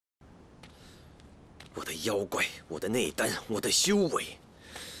我的妖怪，我的内丹，我的修为。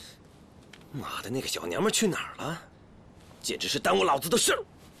妈的，那个小娘们去哪儿了？简直是耽误老子的事儿！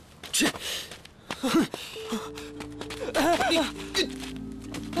去！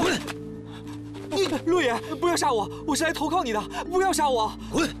滚！陆爷，不要杀我！我是来投靠你的，不要杀我！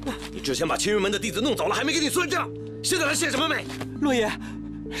滚！你之前把青云门的弟子弄走了，还没给你算账，现在来献什么媚？陆爷，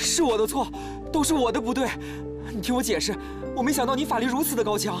是我的错，都是我的不对。你听我解释，我没想到你法力如此的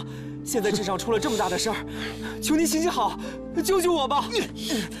高强，现在镇上出了这么大的事儿，求您行行好，救救我吧！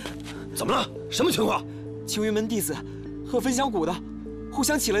怎么了？什么情况？青云门弟子和分享谷的互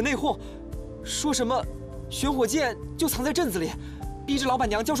相起了内讧，说什么玄火剑就藏在镇子里，逼着老板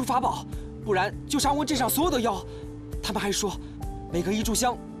娘交出法宝，不然就杀光镇上所有的妖。他们还说，每隔一炷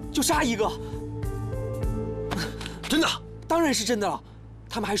香就杀一个。真的？当然是真的了。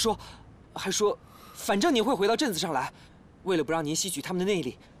他们还说，反正您会回到镇子上来，为了不让您吸取他们的内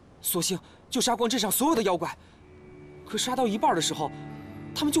力，索性就杀光镇上所有的妖怪。可杀到一半的时候，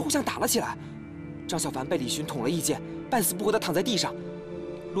他们就互相打了起来。张小凡被李寻捅了一剑，半死不活地躺在地上。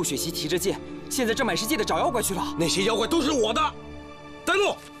陆雪琪提着剑，现在正满世界的找妖怪去了。那些妖怪都是我的，带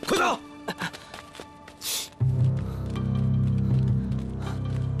路，快走！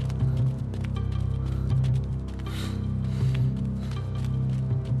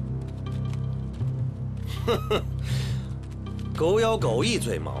哼哼，狗咬狗一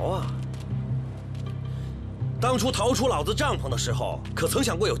嘴毛啊！当初逃出老子帐篷的时候，可曾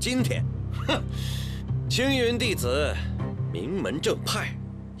想过有今天？哼！青云弟子，名门正派，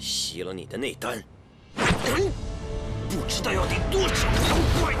吸了你的内丹，不知道要顶多少妖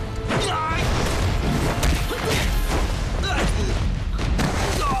怪！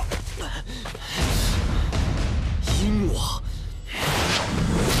阴我！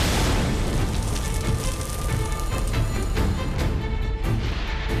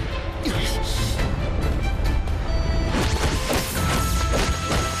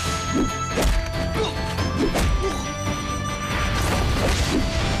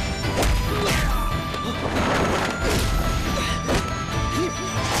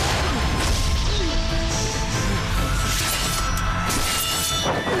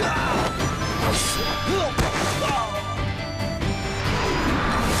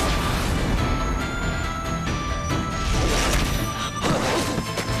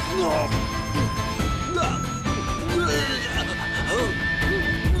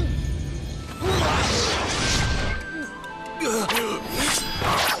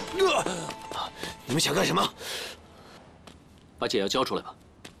你们想干什么？把解药交出来吧。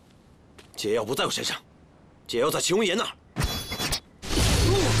解药不在我身上，解药在秦文言那儿。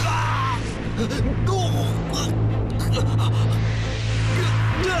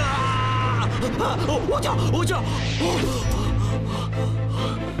我叫！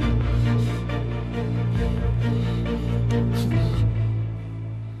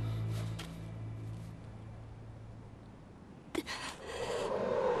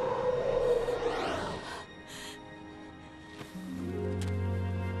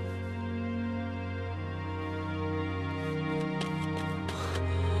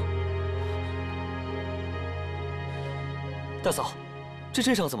大嫂，这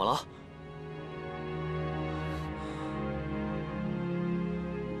镇上怎么了？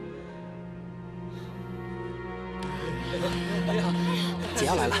解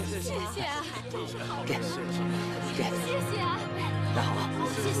药来了，谢谢啊，给，谢谢啊，拿好了，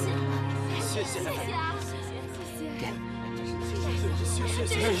谢谢啊，谢谢，给，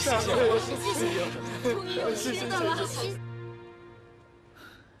谢谢，终于有吃的了。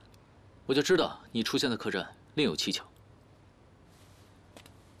我就知道你出现在客栈另有蹊跷。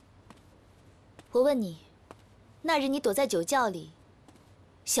我问你，那日你躲在酒窖里，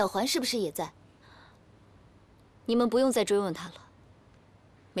小环是不是也在？你们不用再追问他了。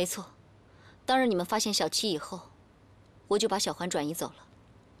没错，当日你们发现小七以后，我就把小环转移走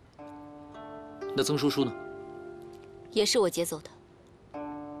了。那曾叔叔呢？也是我劫走的。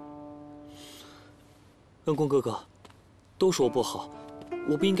恩公哥哥，都是我不好，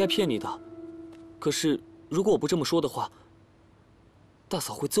我不应该骗你的。可是如果我不这么说的话，大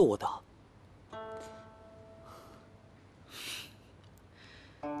嫂会揍我的。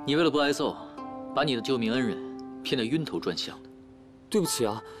你为了不挨揍，把你的救命恩人骗得晕头转向的。对不起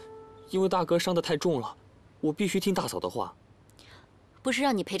啊，因为大哥伤得太重了，我必须听大嫂的话。不是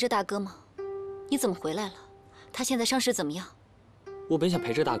让你陪着大哥吗？你怎么回来了？他现在伤势怎么样？我本想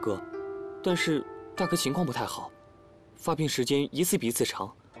陪着大哥，但是大哥情况不太好，发病时间一次比一次长。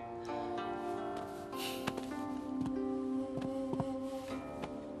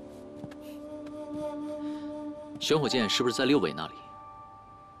玄火剑是不是在六尾那里？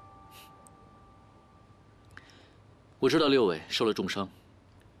我知道六伟受了重伤，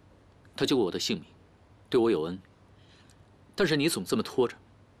他救过我的性命，对我有恩。但是你总这么拖着，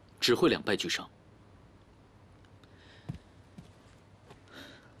只会两败俱伤。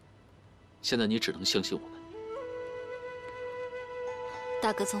现在你只能相信我们。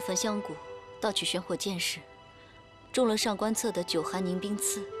大哥从焚香谷盗取玄火剑时，中了上官侧的9寒凝冰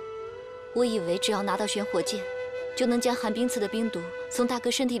刺。我以为只要拿到玄火剑，就能将寒冰刺的冰毒从大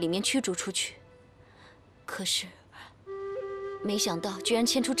哥身体里面驱逐出去。可是，没想到居然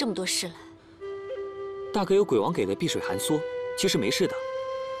牵出这么多事来。大哥有鬼王给的碧水寒梭，其实没事的，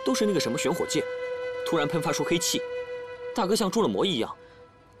都是那个什么玄火剑，突然喷发出黑气，大哥像中了魔一样，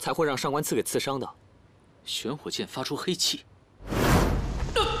才会让上官刺给刺伤的。玄火剑发出黑气。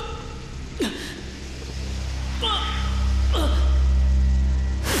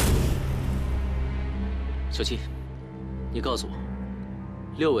 小七，你告诉我，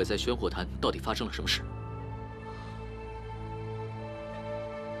六伟在玄火潭到底发生了什么事？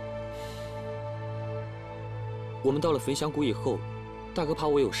我们到了焚香谷以后，大哥怕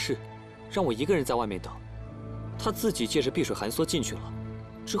我有事，让我一个人在外面等。他自己借着碧水寒梭进去了，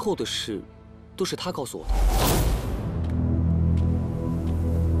之后的事，都是他告诉我的。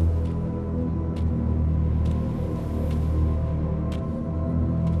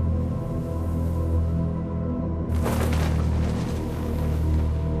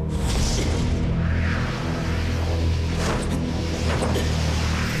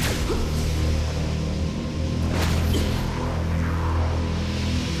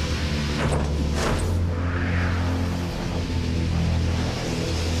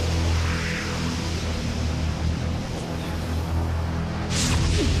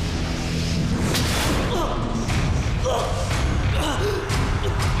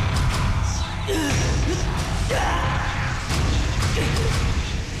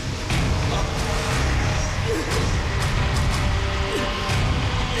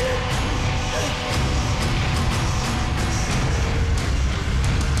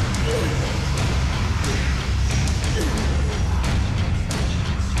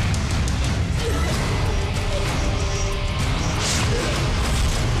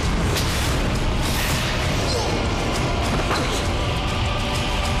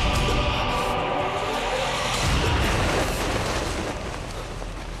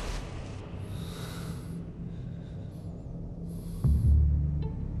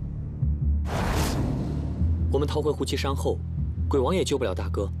 我们逃回胡岐山后，鬼王也救不了大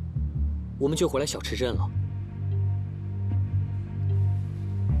哥，我们就回来小池镇了。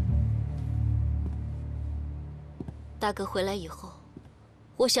大哥回来以后，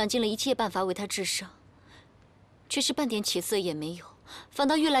我想尽了一切办法为他治伤，却是半点起色也没有，反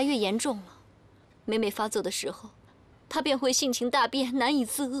倒越来越严重了。每每发作的时候，他便会性情大变，难以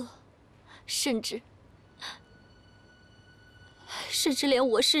自遏，甚至连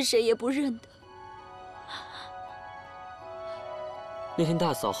我是谁也不认得。 那天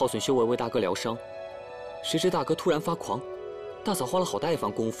大嫂耗损修为为大哥疗伤，谁知大哥突然发狂，大嫂花了好大一番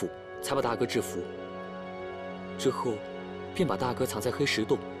功夫才把大哥制服。之后，便把大哥藏在黑石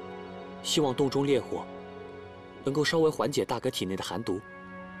洞，希望洞中烈火能够稍微缓解大哥体内的寒毒。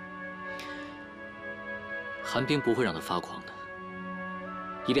寒冰不会让他发狂的，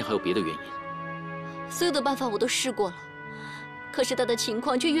一定还有别的原因。所有的办法我都试过了，可是他的情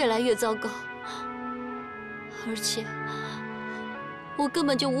况却越来越糟糕，而且。 我根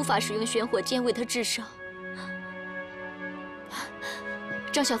本就无法使用玄火剑为他治伤。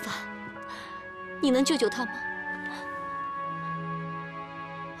张小凡，你能救救他吗？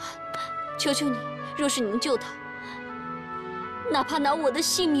求求你，若是你能救他，哪怕拿我的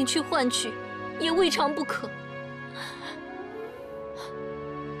性命去换取，也未尝不可。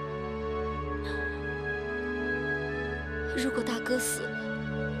如果大哥死了，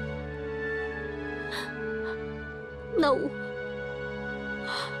那我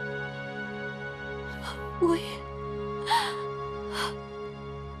也……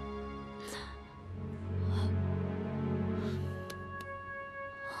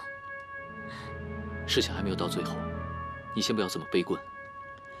事情还没有到最后，你先不要这么悲观。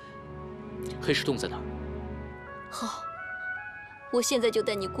黑石洞在哪儿？好，我现在就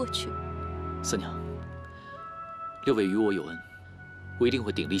带你过去。三娘，六位与我有恩，我一定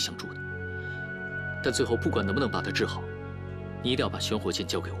会鼎力相助的。但最后不管能不能把他治好，你一定要把玄火剑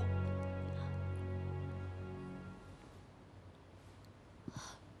交给我。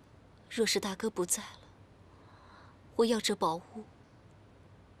 若是大哥不在了，我要这宝物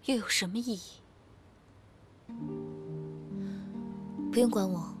又有什么意义？不用管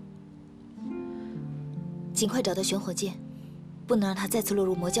我，尽快找到玄火剑，不能让它再次落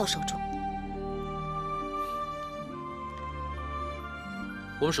入魔教手中。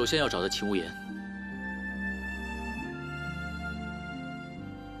我们首先要找的秦无言。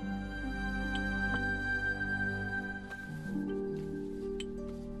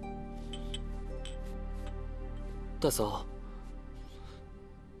大嫂，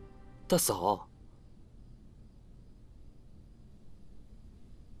大嫂，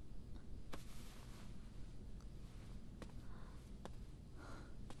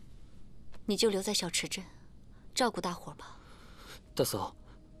你就留在小池镇，照顾大伙儿吧。大嫂，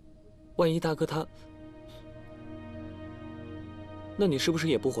万一大哥他……那你是不是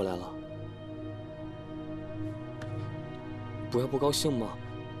也不回来了？不要不高兴嘛。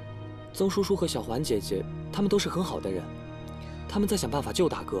曾叔叔和小环姐姐，他们都是很好的人，他们在想办法救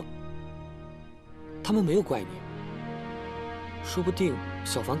大哥。他们没有怪你，说不定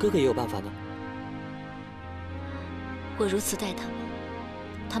小凡哥哥也有办法呢。我如此待他们，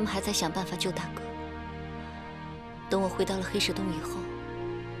他们还在想办法救大哥。等我回到了黑石洞以后，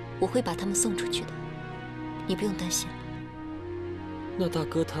我会把他们送出去的，你不用担心了。那大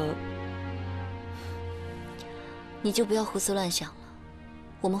哥他……你就不要胡思乱想了，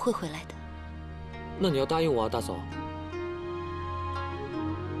我们会回来的。那你要答应我啊，大嫂。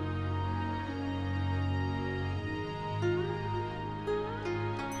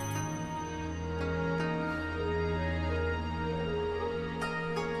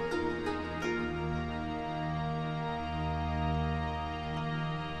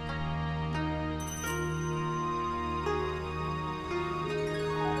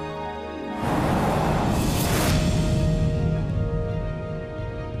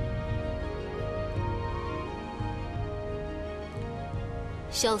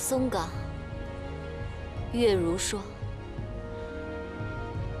小松岗，月如霜，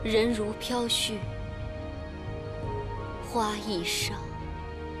人如飘絮，花易伤。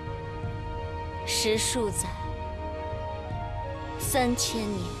时数载，3000年，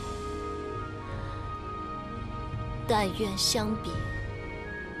但愿相别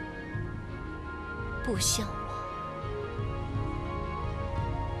不相忘。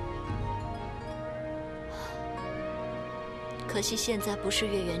可惜现在不是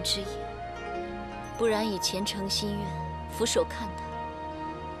月圆之夜，不然以虔诚心愿，俯首看他，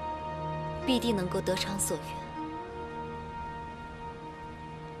必定能够得偿所愿。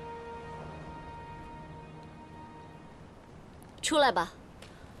出来吧，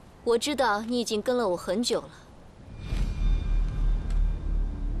我知道你已经跟了我很久了。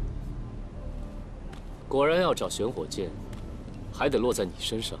果然要找玄火剑，还得落在你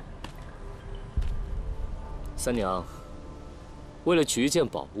身上。三娘，为了取一件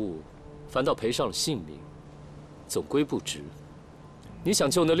宝物，反倒赔上了性命，总归不值。你想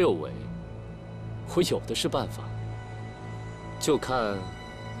救那六尾，我有的是办法，就看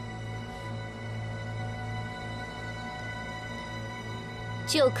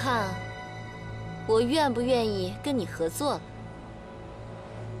我愿不愿意跟你合作了。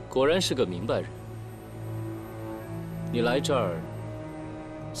果然是个明白人。你来这儿，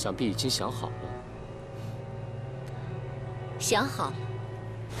想必已经想好了。想好了。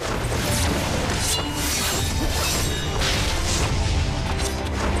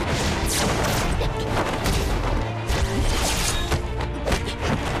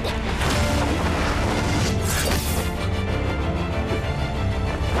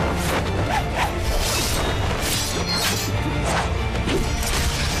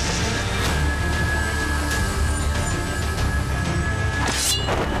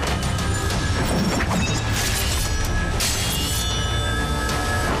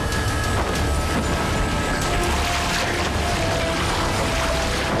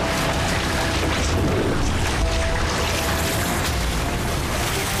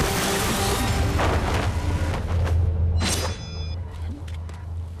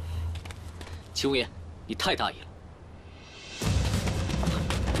秦无言，你太大意了。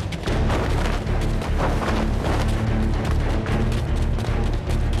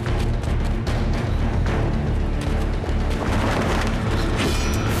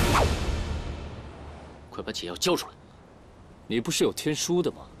快把解药交出来！你不是有天书的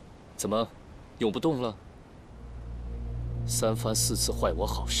吗？怎么，永不动了？三番四次坏我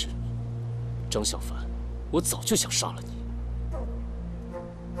好事，张小凡，我早就想杀了你。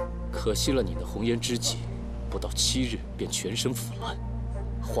 可惜了你的红颜知己，不到7日便全身腐烂，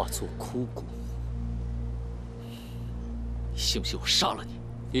化作枯骨。你信不信我杀了你？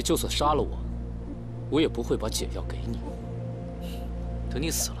你就算杀了我，我也不会把解药给你。等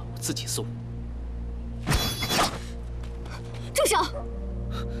你死了，我自己送。住手！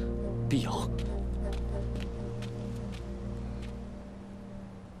碧瑶，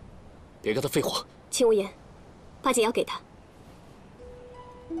别跟他废话。秦无言，把解药给他。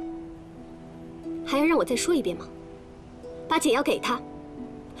还要让我再说一遍吗？把解药给他，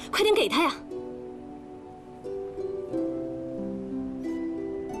快点给他呀！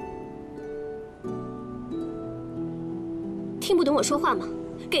听不懂我说话吗？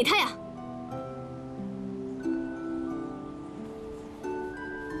给他呀！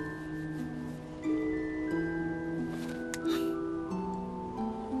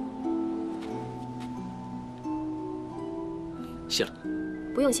谢了。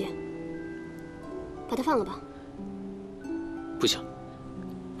不用谢，把它放了吧。不行，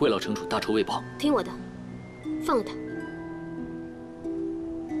为了惩处大仇未报。听我的，放了它。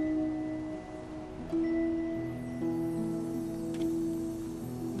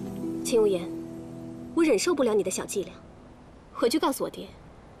秦无言，我忍受不了你的小伎俩，回去告诉我爹，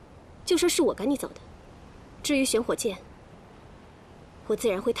就说是我赶你走的。至于玄火剑，我自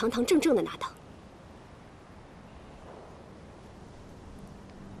然会堂堂正正的拿到。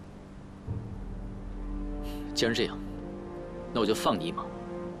既然这样，那我就放你一马。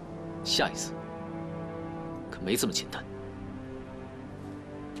下一次可没这么简单。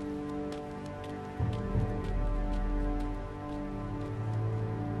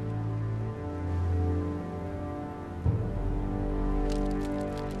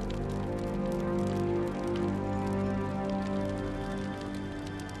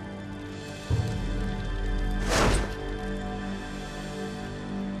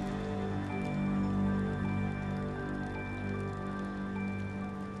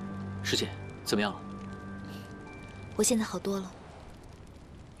师姐，怎么样了？我现在好多了。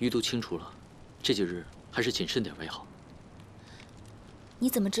余都清楚了，这几日还是谨慎点为好。你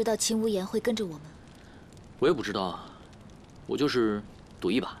怎么知道秦无言会跟着我们？我也不知道啊，我就是赌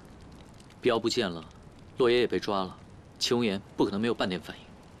一把。碧瑶不见了，洛爷也被抓了，秦无言不可能没有半点反应。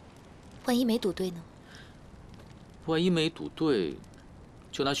万一没赌对呢？万一没赌对，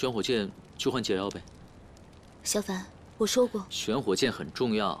就拿玄火剑去换解药呗。小凡，我说过，玄火剑很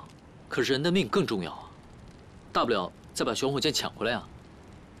重要。可是人的命更重要啊！大不了再把玄火剑抢回来啊！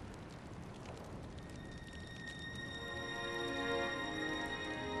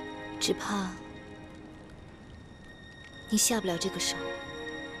只怕你下不了这个手。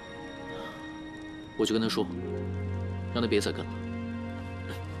我就跟他说，让他别再跟了。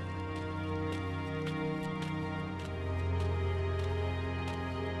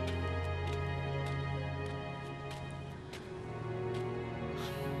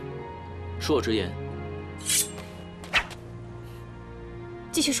恕我直言，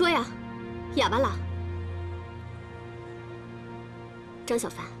继续说呀，哑巴啦！张小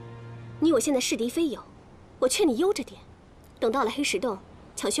凡，你我现在是敌非友，我劝你悠着点，等到了黑石洞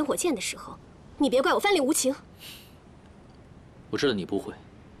抢玄火剑的时候，你别怪我翻脸无情。我知道你不会，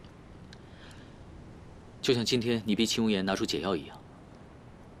就像今天你逼秦无言拿出解药一样。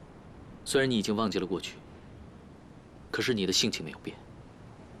虽然你已经忘记了过去，可是你的性情没有变。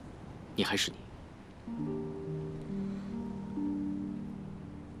你还是你。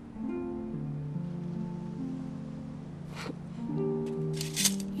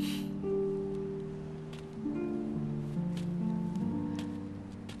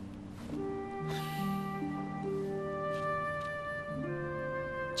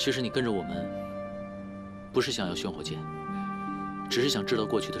其实你跟着我们，不是想要玄火剑，只是想知道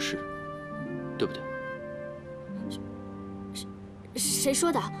过去的事，对不对？谁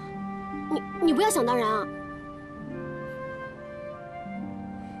说的？你不要想当然啊！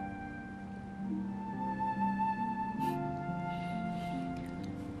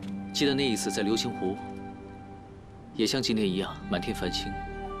记得那一次在流星湖，也像今天一样满天繁星。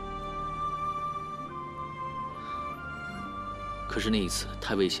可是那一次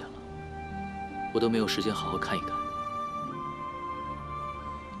太危险了，我都没有时间好好看一看。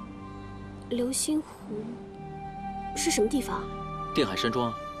流星湖是什么地方？定海山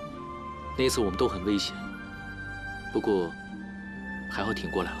庄。那一次我们都很危险，不过还好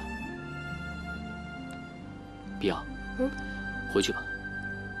挺过来了。碧瑶，回去吧，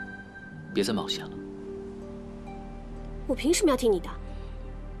别再冒险了。我凭什么要听你的？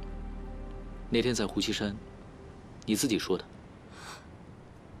那天在胡岐山，你自己说的。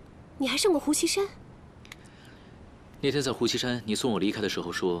你还上过胡岐山？那天在胡岐山，你送我离开的时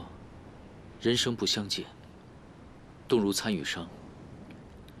候说：“人生不相见，动如参与商。”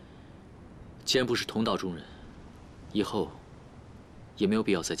既然不是同道中人，以后也没有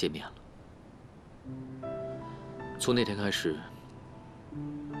必要再见面了。从那天开始，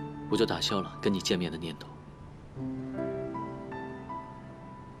我就打消了跟你见面的念头。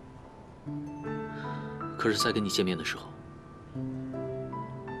可是，在跟你见面的时候，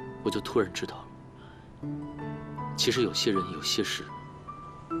我就突然知道了，其实有些人、有些事，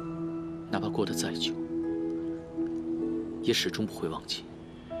哪怕过得再久，也始终不会忘记。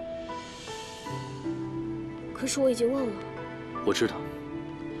可是我已经忘了。我知道，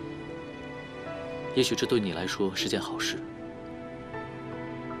也许这对你来说是件好事。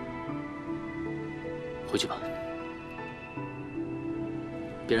回去吧，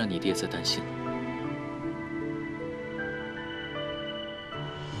别让你爹再担心了。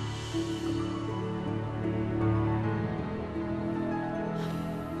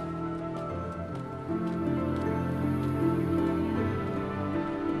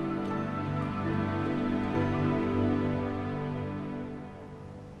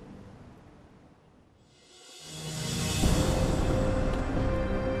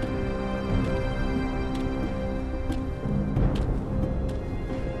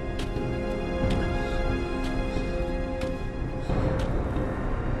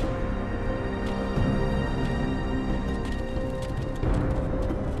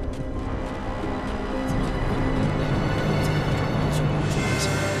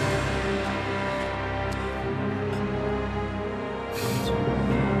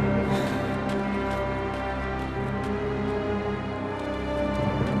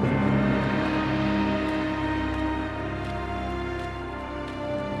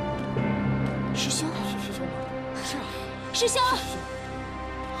 师兄，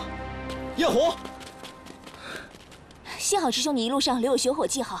焰火，幸好师兄你一路上留有修火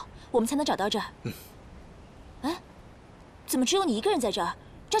记号，我们才能找到这儿。哎，怎么只有你一个人在这儿？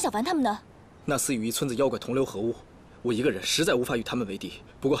张小凡他们呢？那4与1村子妖怪同流合污，我一个人实在无法与他们为敌。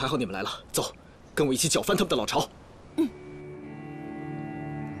不过还好你们来了，走，跟我一起搅翻他们的老巢。嗯。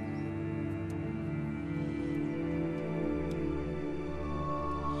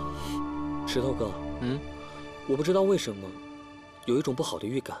石头哥，我不知道为什么，有一种不好的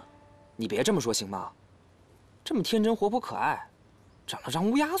预感。你别这么说行吗？这么天真活泼可爱，长了张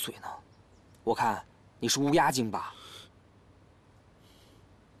乌鸦嘴呢。我看你是乌鸦精吧？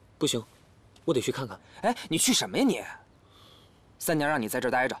不行，我得去看看。哎，你去什么呀你？三娘让你在这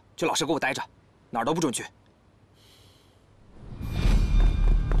儿待着，就老实给我待着，哪儿都不准去。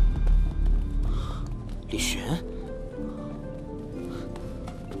李寻。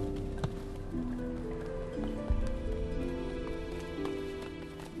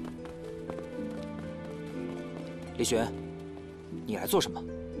 李寻，你来做什么？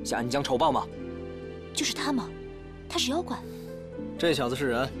想恩将仇报吗？就是他吗？他是妖怪。这小子是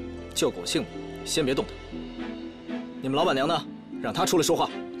人，就给我性命，先别动他。你们老板娘呢？让她出来说话。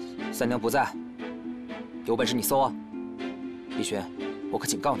三娘不在，有本事你搜啊！李寻，我可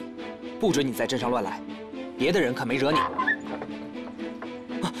警告你，不准你在镇上乱来，别的人可没惹你。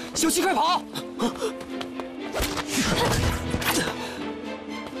小七，快跑！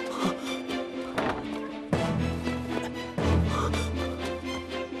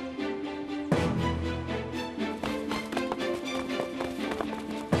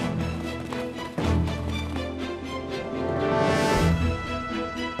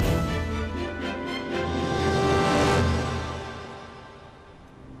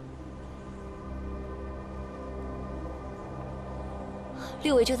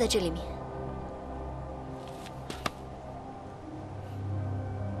六位就在这里面。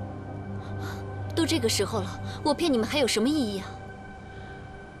都这个时候了，我骗你们还有什么意义啊？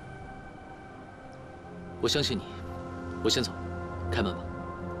我相信你，我先走，开门吧。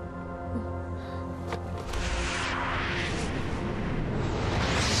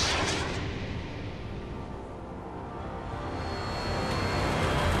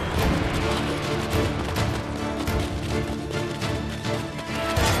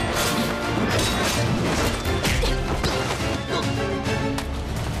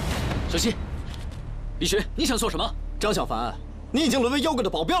小心！李寻，你想做什么？张小凡，你已经沦为妖怪的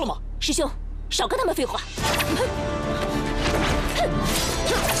保镖了吗？师兄，少跟他们废话！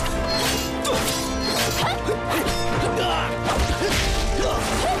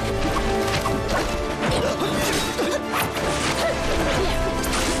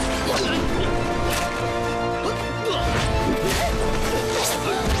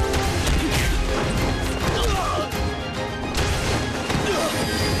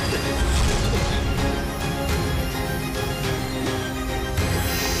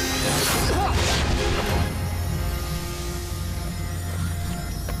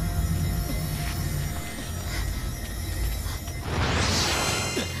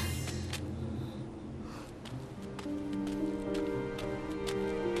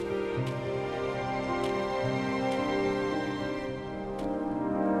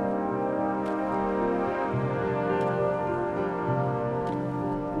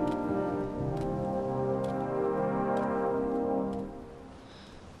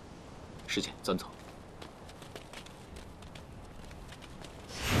师姐，咱走。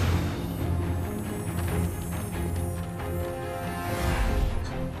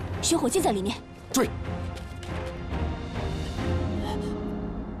玄火剑在里面，追！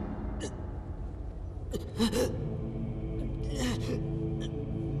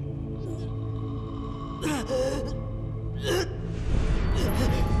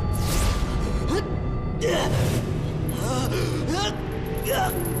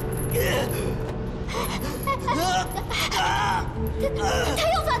他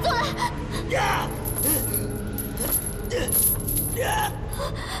又发作了。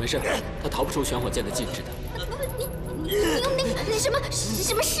没事，他逃不出玄火剑的禁制的。你用那什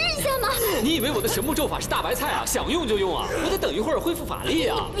么试一下吗？你以为我的神木咒法是大白菜啊？想用就用啊！我得等一会儿恢复法力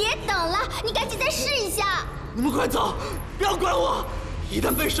啊！别等了，你赶紧再试一下。你们快走，不要管我！一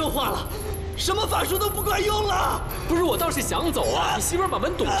旦被兽化了，什么法术都不管用了。不是我倒是想走啊，你媳妇儿把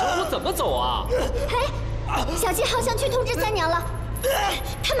门堵上，我怎么走啊？哎，小七好像去通知三娘了，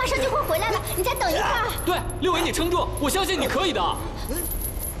她马上就会回来了，你再等一会儿。对，六伟你撑住，我相信你可以的。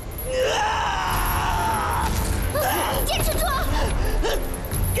你坚持住！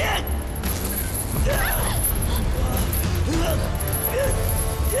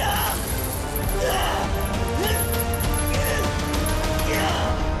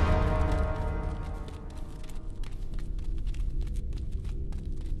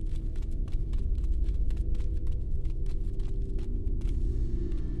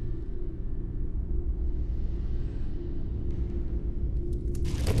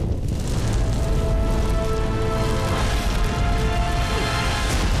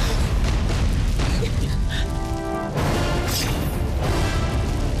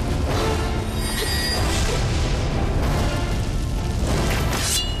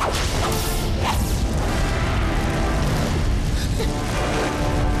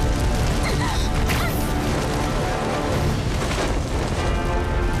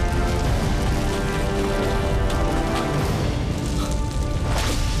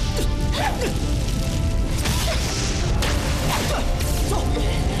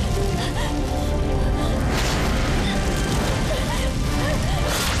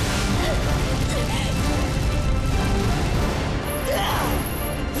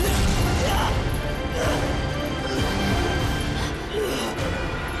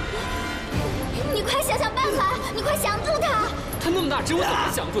只我怎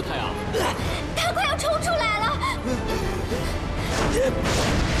么降住他呀？他快要冲出来了！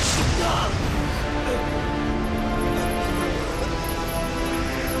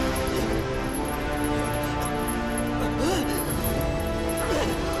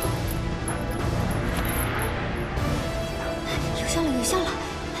有效了，有效了！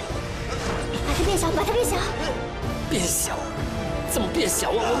把它变小，把它变小！变小？怎么变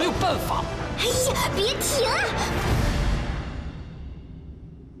小啊？我没有办法！哎呀，别停啊！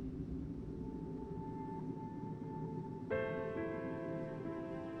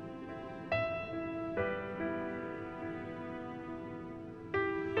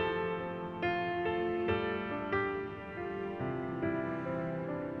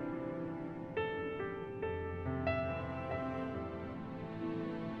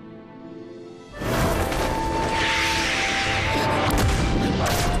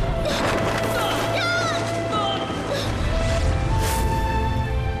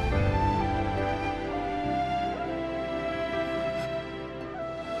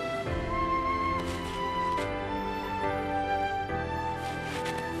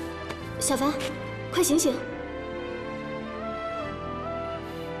小凡，快醒醒！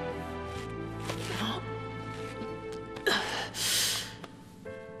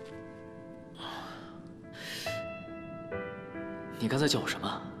你刚才叫我什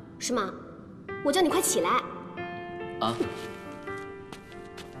么？是吗？我叫你快起来！啊？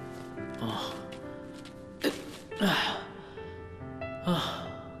哦。哎呀！啊！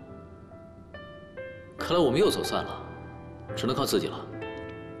看来我们又走散了，只能靠自己了。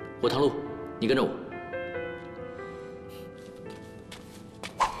我唐路，你跟着我。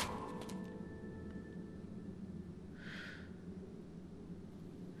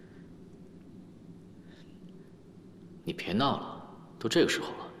你别闹了，都这个时候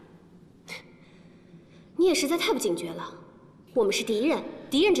了。你也实在太不警觉了。我们是敌人，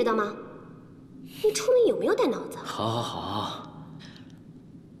敌人知道吗？你出门有没有带脑子？好，好，好，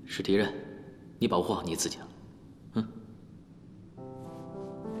是敌人，你保护好你自己啊。嗯。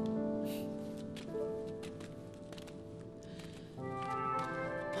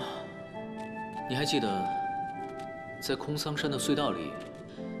你还记得，在空桑山的隧道里，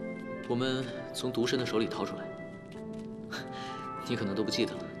我们从毒神的手里逃出来？你可能都不记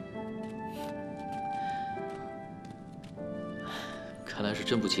得了。看来是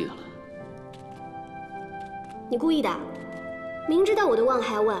真不记得了。你故意的？明知道我都忘了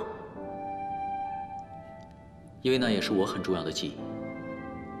还要问？因为那也是我很重要的记忆。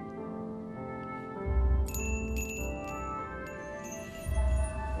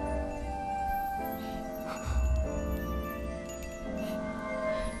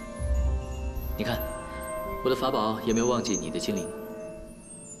你看，我的法宝也没有忘记你的精灵。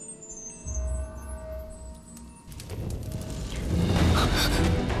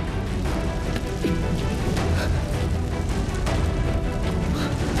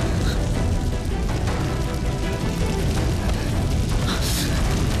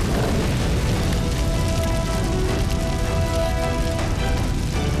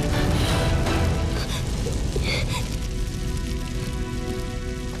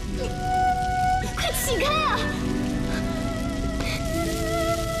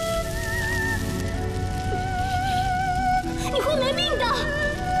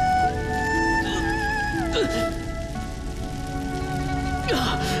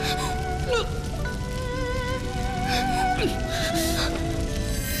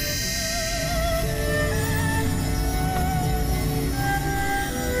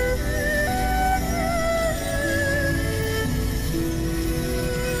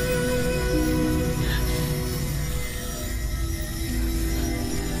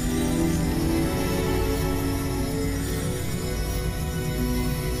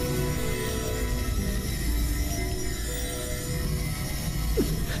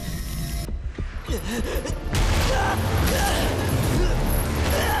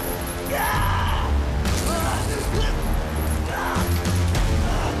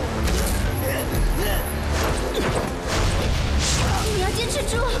你要坚持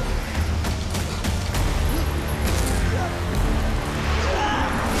住！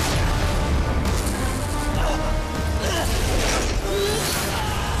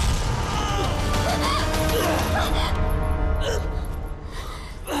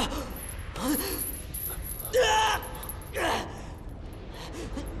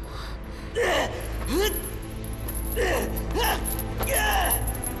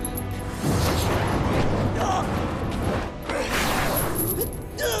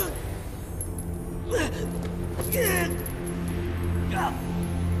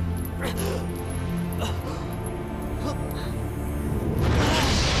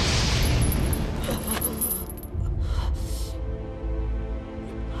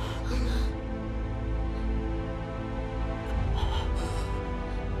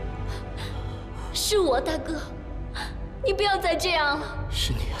是我，大哥，你不要再这样了。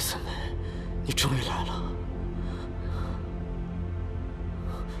是你啊，三妹，你终于来了。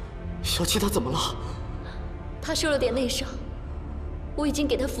小七他怎么了？他受了点内伤，我已经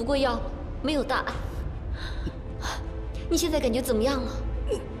给他服过药了，没有大碍。你现在感觉怎么样了？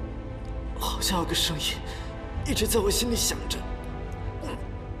好像有个声音一直在我心里响着。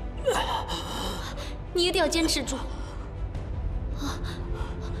你一定要坚持住。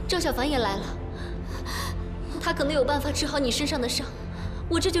赵小凡也来了，他可能有办法治好你身上的伤，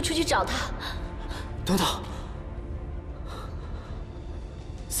我这就出去找他。等等，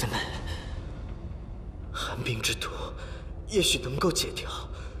三妹，寒冰之毒也许能够解掉，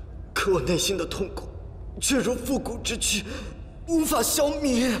可我内心的痛苦却如复古之躯，无法消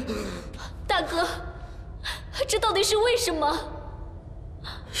灭。大哥，这到底是为什么？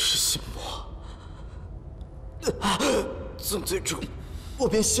是心魔。从最初，我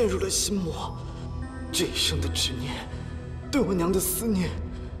便陷入了心魔，这一生的执念，对我娘的思念，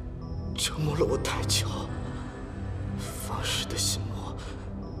折磨了我太久。放矢的心魔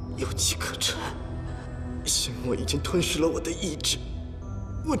有机可乘，心魔已经吞噬了我的意志，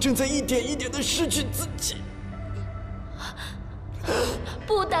我正在一点一点地失去自己。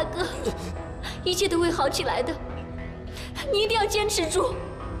不，大哥，一切都会好起来的，你一定要坚持住。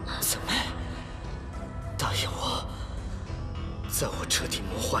三妹，答应我，在我彻底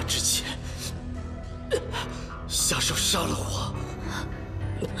魔化之前，下手杀了我。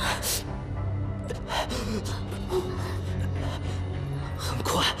很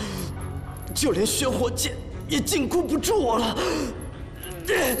快，就连玄火剑也禁锢不住我了。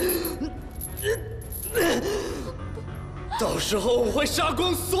到时候我会杀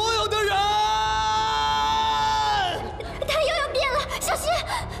光所有的人。他又要变了，小心！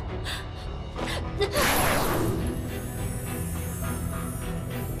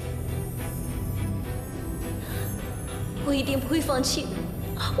我一定不会放弃的，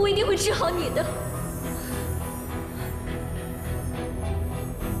我一定会治好你的。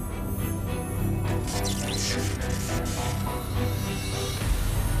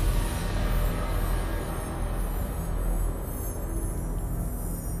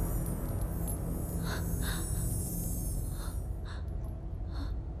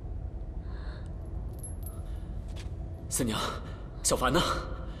四娘，小凡呢？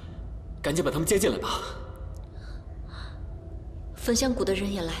赶紧把他们接进来吧。焚香谷的人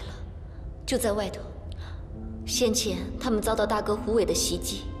也来了，就在外头。先前他们遭到大哥胡伟的袭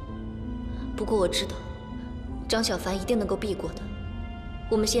击，不过我知道，张小凡一定能够避过的。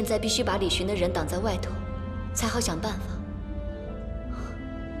我们现在必须把李寻的人挡在外头，才好想办法。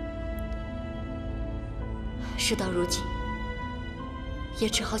事到如今，也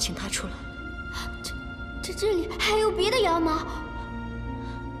只好请他出来了。这里还有别的妖吗？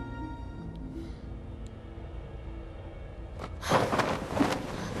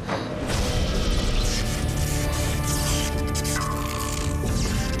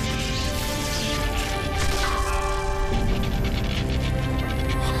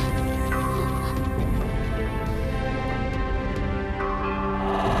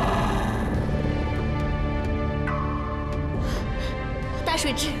大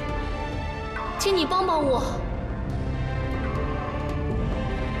水蛭，请你帮帮我。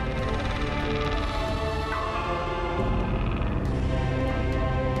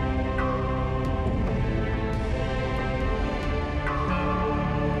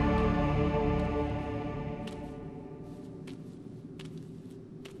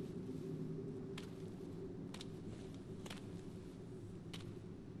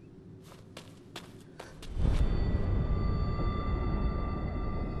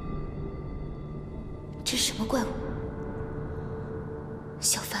这是什么怪物？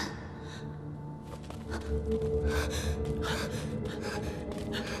小凡，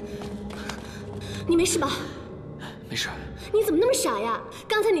你没事吧？没事。你怎么那么傻呀？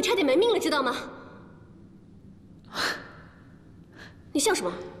刚才你差点没命了，知道吗？你笑什么？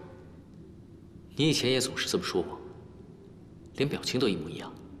你以前也总是这么说我，连表情都一模一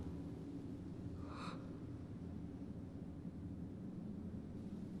样。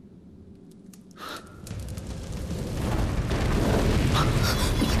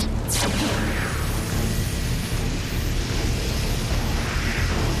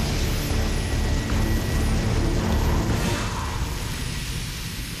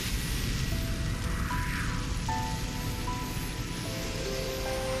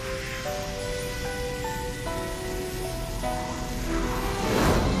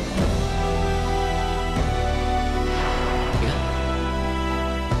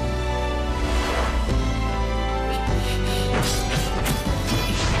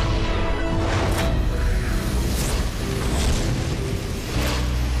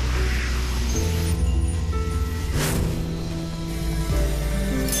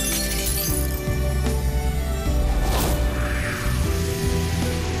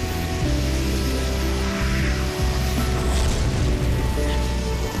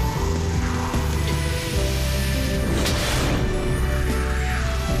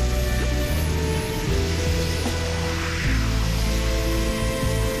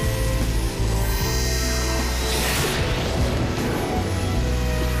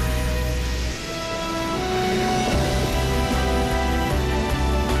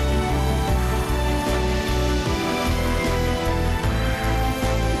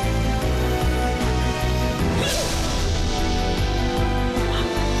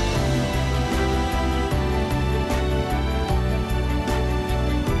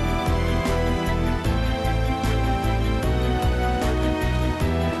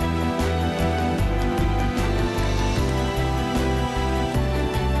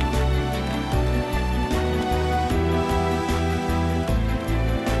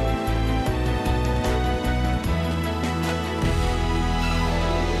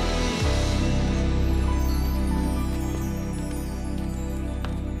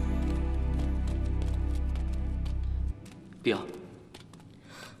必要。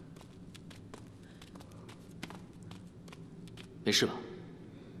没事吧？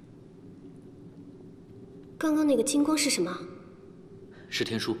刚刚那个金光是什么？是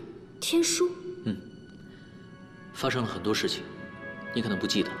天书。天书？嗯。发生了很多事情，你可能不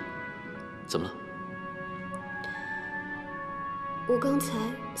记得了。怎么了？我刚才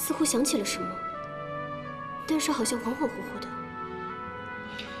似乎想起了什么，但是好像恍恍惚惚的。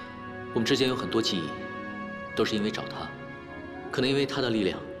我们之间有很多记忆，都是因为找他。可能因为他的力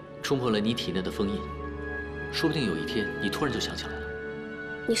量冲破了你体内的封印，说不定有一天你突然就想起来了。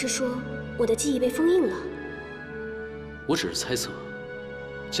你是说我的记忆被封印了？我只是猜测，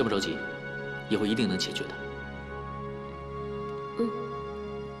先不着急，以后一定能解决的。嗯。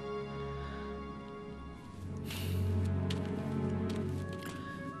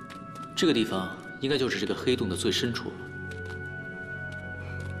这个地方应该就是这个黑洞的最深处了。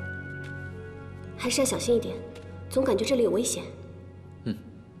还是要小心一点，总感觉这里有危险。嗯。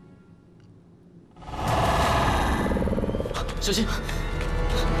小心！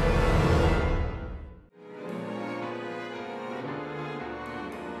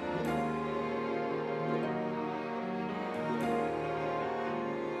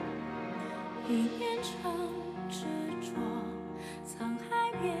一念成执着，沧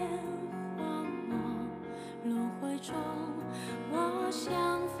海变荒漠，轮回中，我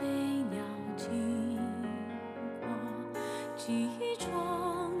像飞鸟经过，记忆中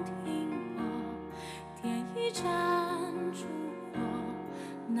停泊，点一盏烛火，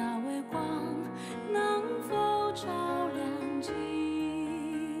那微光能否照亮寂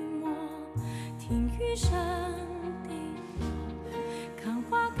寞？听雨声滴落，看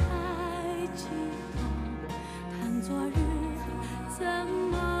花开。寂寞，叹作人。